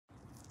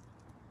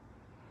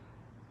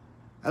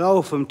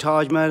Hello from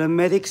Taj Mahal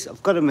Medics.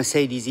 I've got a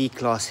Mercedes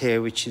E-Class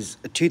here, which is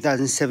a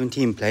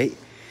 2017 plate.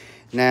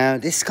 Now,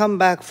 this come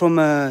back from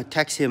a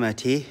taxi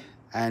MOT,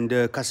 and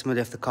the customer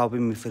left the car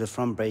with me for the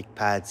front brake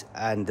pads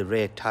and the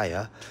rear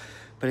tyre.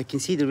 But I can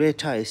see the rear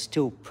tyre is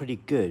still pretty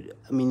good.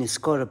 I mean, it's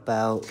got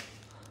about,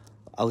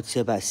 I would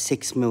say about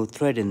 6mm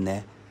thread in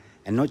there.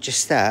 And not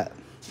just that,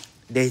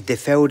 they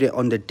failed it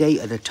on the date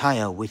of the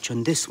tyre, which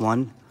on this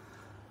one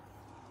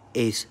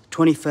is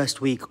 21st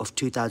week of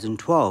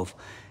 2012.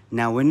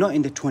 Now, we're not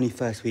in the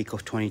 21st week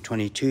of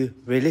 2022.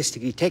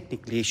 Realistically,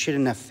 technically, it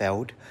shouldn't have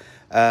failed.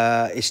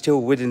 It's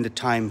still within the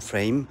time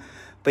frame.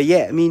 But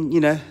yeah, I mean, you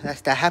know,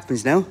 that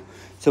happens now.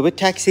 So with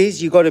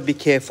taxis, you got to be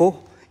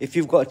careful. If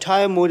you've got a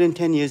tyre more than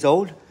 10 years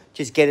old,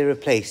 just get it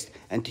replaced.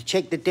 And to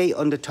check the date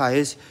on the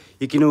tyres,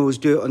 you can always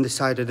do it on the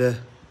side of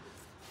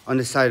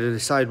the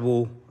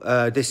sidewall.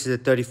 This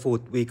is the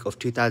 34th week of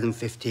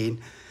 2015.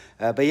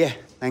 But yeah,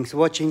 thanks for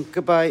watching.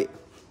 Goodbye.